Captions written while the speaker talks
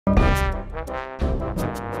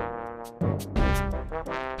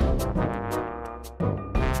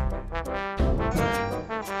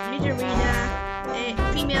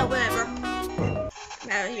mail, whatever. I'm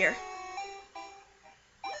out of here.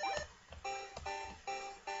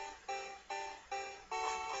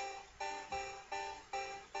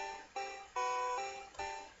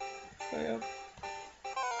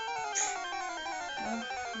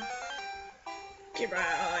 Get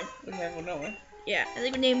right on. We have one, don't we? Yeah, I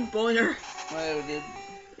think we named Boner. Oh, yeah, we did.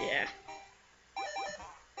 Yeah.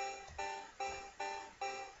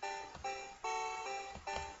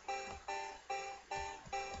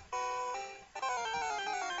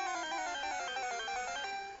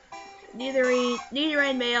 Neither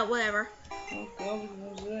end mail, whatever. Oh, God,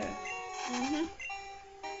 what was that? Mhm.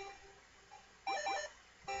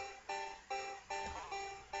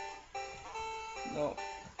 No.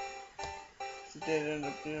 It's a dead end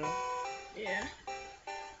up there. Yeah.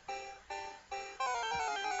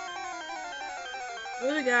 What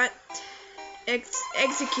do we got?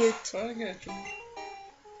 Execute. Try to get you.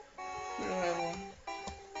 We don't have one.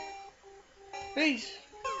 Peace.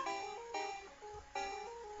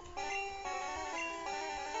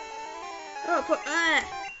 Oh,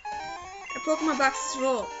 a Pokemon box is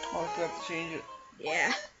full. Oh, I forgot to change it.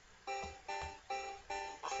 Yeah.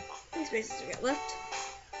 How many spaces do we got left?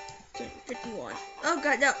 51. Oh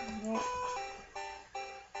god, no. No.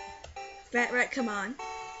 Fat rat, come on.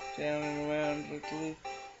 Down and around, loop to loop.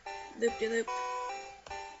 Loop de loop.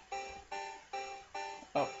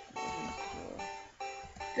 Up.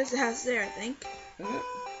 There's the house there, I think. Is it?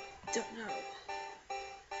 Don't know.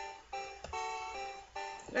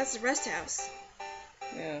 That's the rest house.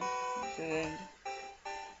 Yeah. Dead end.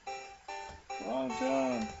 Long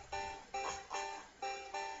time.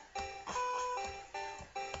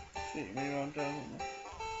 Shit, maybe wrong time.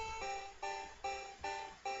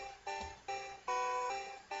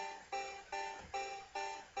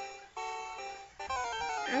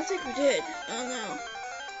 I don't think we did. Oh no.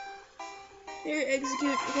 Here,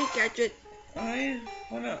 execute. You can't catch it. Oh, yeah.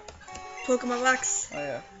 Why not? Pokemon box. Oh,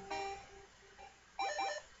 yeah.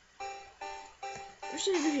 We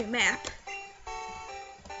should give you a map.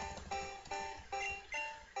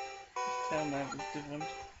 Town map is different.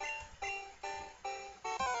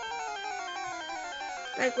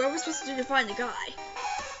 Like, what are we supposed to do to find the guy?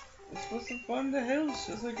 It's supposed to find the house.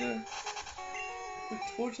 It's like a. With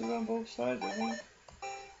torches on both sides, I think.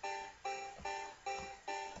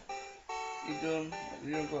 You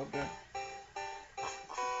don't go up there.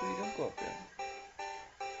 You don't go up there.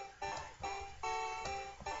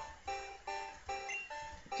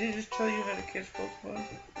 Did he just tell you how to catch Pokemon?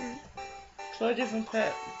 Mm. Try a different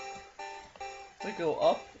pet. Like go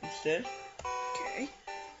up instead. Okay.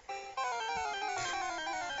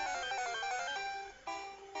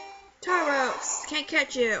 Tauros! Can't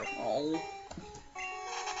catch you. Oh.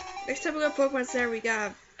 Next time we go to Pokemon Center, we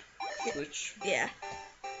gotta. Switch. Yeah.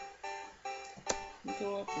 You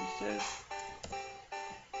go up instead.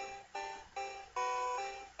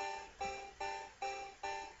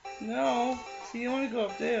 No. See, you want to go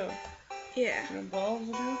up there. Yeah. It involves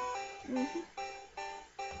you. Mhm.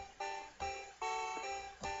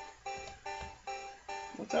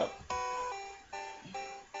 What's up?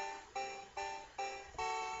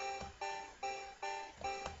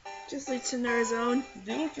 Just leads to another zone.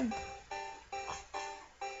 Do it.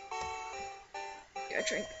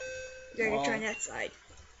 Gotta try that side.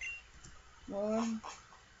 Do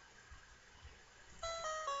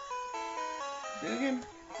it again.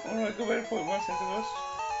 Alright, go back to Pokemon Center first.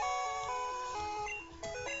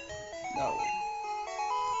 No.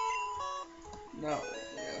 No.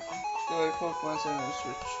 Yeah. Go back to Pokemon Center and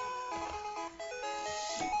switch.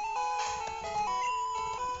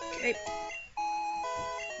 Okay.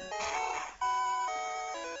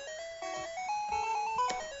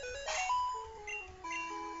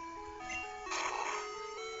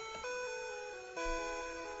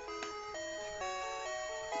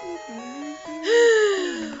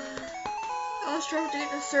 I was trying to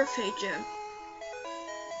get the Surfey gym.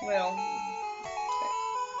 Well,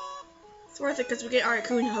 It's worth it because we get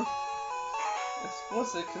Articuno. it's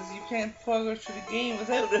worth it because you can't progress through the game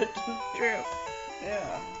without it. True.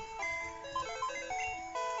 Yeah.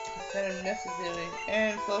 It's kind of necessary.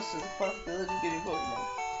 And plus there's a possibility of getting Pokemon.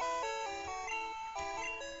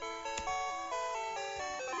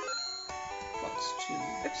 Box 2.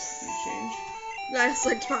 Oops. Can you change? I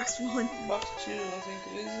select box 1. Box 2, I think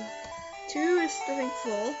it is. 2 is I think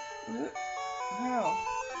full. Is it? How?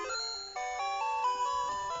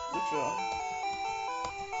 Which one?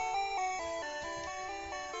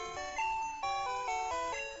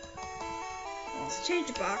 Let's change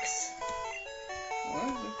the box. What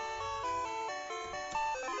is it?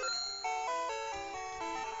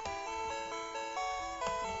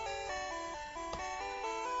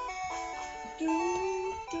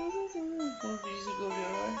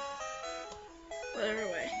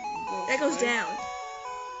 That goes Straight? down.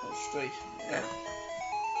 Oh, straight. Yeah.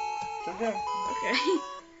 Oh, Straight down. okay.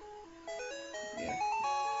 Yeah.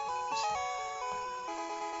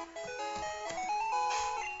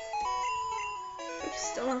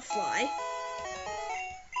 Oops, don't want to fly.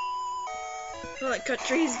 Oh, like cut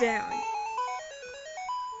trees down.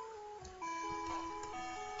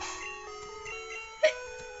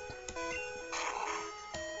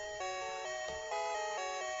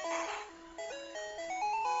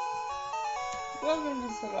 Welcome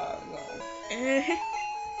to Survival. Eh,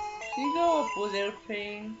 Can you go up without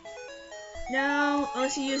pain? no,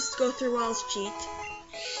 unless you use go through walls cheat.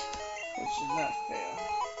 Which is not fair.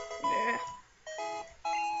 Yeah.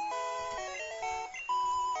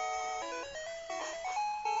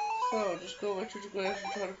 So, just go right to the glass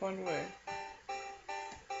and try to find a way.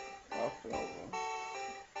 Up and over.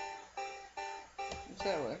 It's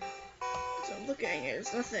that way. So I'm looking at it,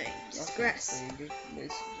 there's nothing. Just Okay, grass. So you just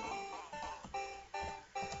basically.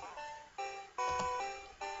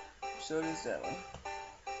 So it is that way.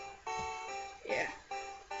 Yeah.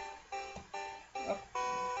 Up.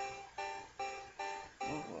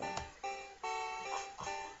 Over.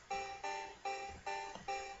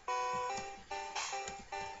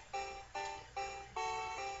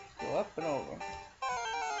 Go up and over.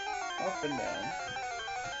 Up and down.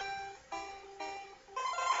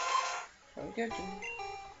 Try to catch him.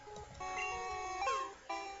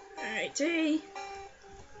 Alright, T.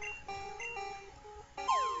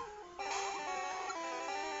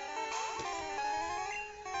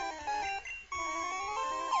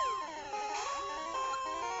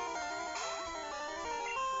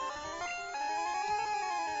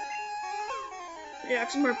 Yeah,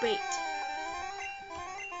 some more bait.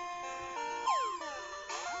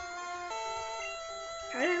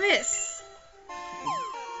 How did I miss?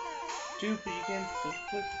 Stupid, you can't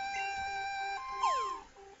flip.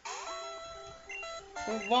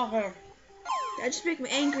 Quit walking. I just make me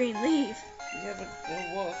angry and leave. Yeah, but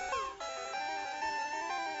it'll work.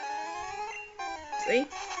 See?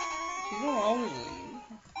 You don't always leave.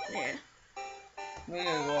 Yeah. We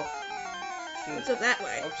gotta go up. What's up that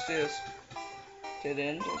way? Upstairs. Dead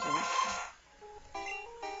end or something.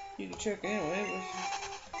 You can check anyway,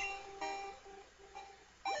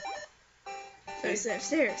 So it's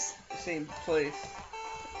upstairs. but the same place.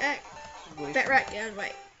 That, Just wait. that rat, get out of the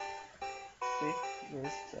way. See?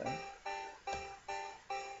 This,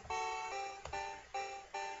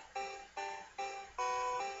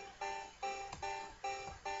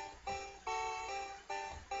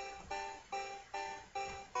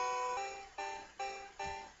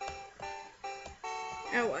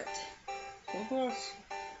 Now what? so close.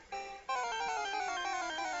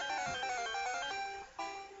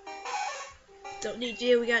 Don't need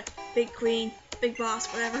you, we got Big Queen, Big Boss,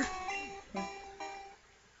 whatever.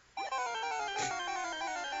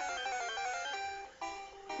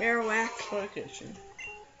 Marowak. Try catching.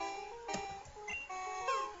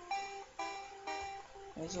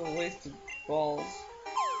 That's a waste of balls.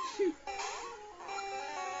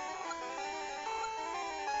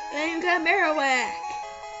 I even got Marowak.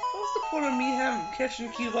 What's the point of me having catching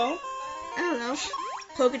Cubo? I don't know.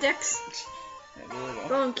 Pokedex? I really don't.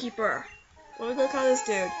 Bone Keeper. What are we gonna call this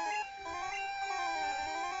dude?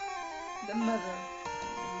 The mother.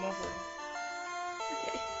 The mother.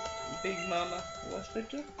 Okay. Big Mama. What's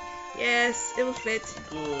picture? Yes, it will fit.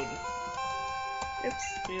 Good. Oops.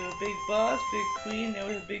 We have a big boss, big queen, now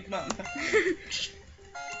we have big mama.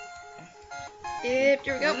 Yep,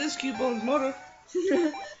 here we Well, go. this Cubo's mother.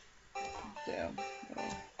 Damn.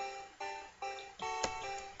 Oh.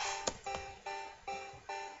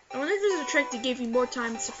 I wonder if there's a trick to give you more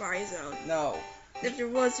time in Safari Zone. No. If there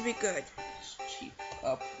was, to be good. It's cheap.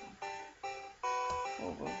 Up.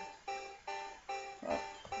 Over. Up.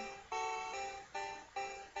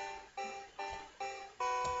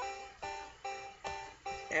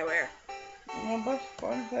 Yeah, where? Remember?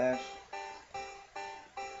 Fun pass.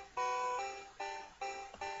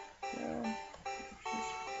 Yeah.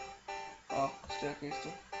 Oh, staircase too.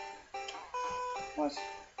 What?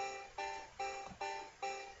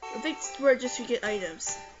 I think it's where just we get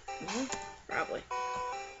items. Is it? Probably.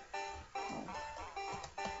 Oh.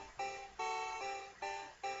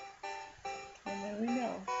 And then we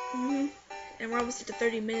know. And we're almost at the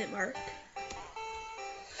 30-minute mark.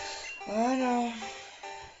 I know.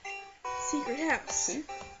 Secret house. See?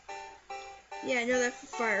 Yeah, I know that from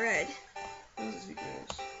Fire Red. This is a secret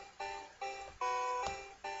house.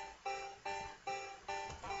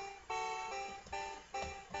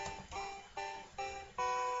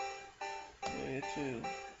 Area 2.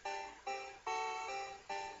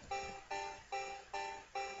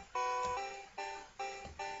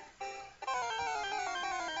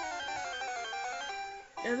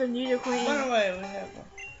 Another Nidoqueen. Run away, we have one.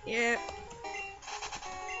 Yeah.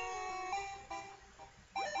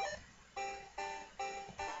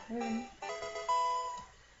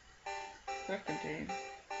 Serpentine.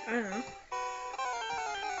 I don't know.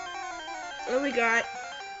 What we got?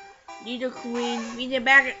 Nidoqueen. We need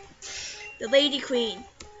back the Lady Queen.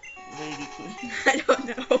 Lady Queen. I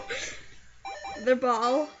don't know. The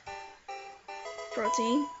ball.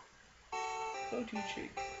 Protein. Protein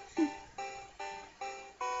shake.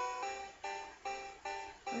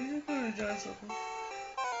 Are you just gonna join something?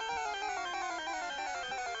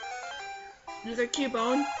 Another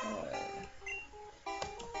Cubone. Oh,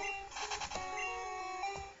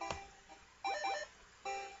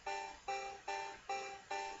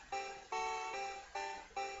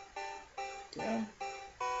 damn.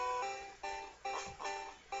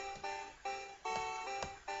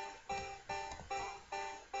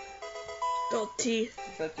 Gold teeth.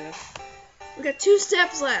 Is that this? We got 2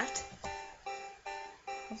 steps left.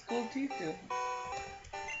 What's gold teeth do?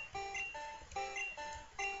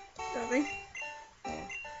 Nothing. Oh,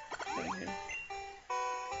 thank you.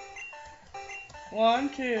 1,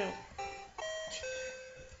 2.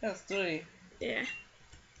 That's 3. Yeah.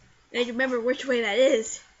 And remember which way that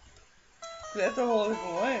is. That's a whole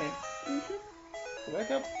different way. Mm-hmm. Go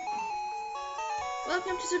back up.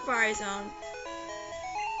 Welcome to Safari Zone.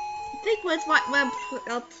 I think when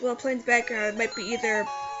playing background, it might be either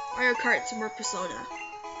Mario Kart or Persona.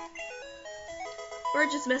 Or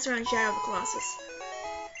just mess around in Shadow of the Colossus.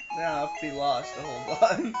 Now I'll be lost the whole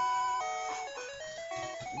time.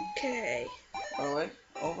 Okay. Alright,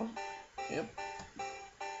 over. Yep.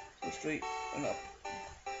 Go straight and up.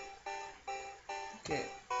 Okay,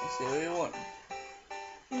 that's area 1.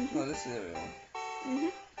 Mm-hmm. No, this is area 1.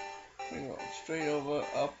 Mm-hmm. We go straight over,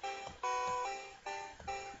 up,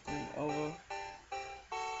 and over,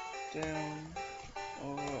 down,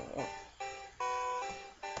 over, up,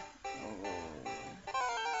 over.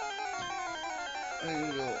 And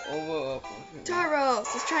we go over, up. Okay. Tauros,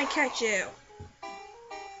 let's try and catch you.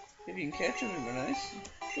 If you can catch him, it'd be nice.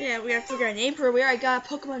 Yeah, we have to figure out a name for it. We already got a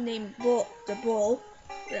Pokemon named Bull. The Bull.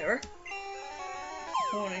 Whatever.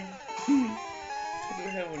 Pony. Do we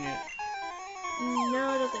have one yet? No,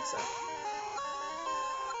 I don't think so.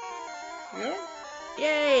 Yeah?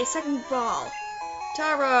 Yay, second ball.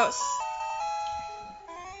 Tauros.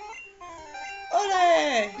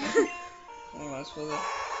 Ole! What am I supposed to?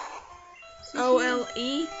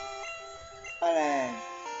 O-L-E. Ole!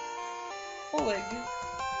 Oleg.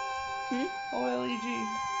 O-L-E-G.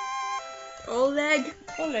 Oleg.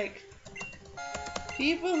 Oleg.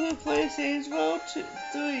 People who play Saints Row 3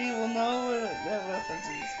 will know what that reference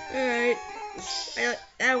is. Alright.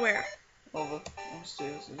 Where? Over.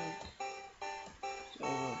 Upstairs, I think.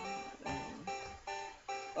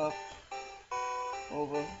 Over. Up.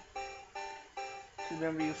 Over.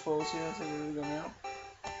 Remember you falls here, so where do we go now?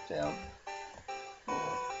 Down.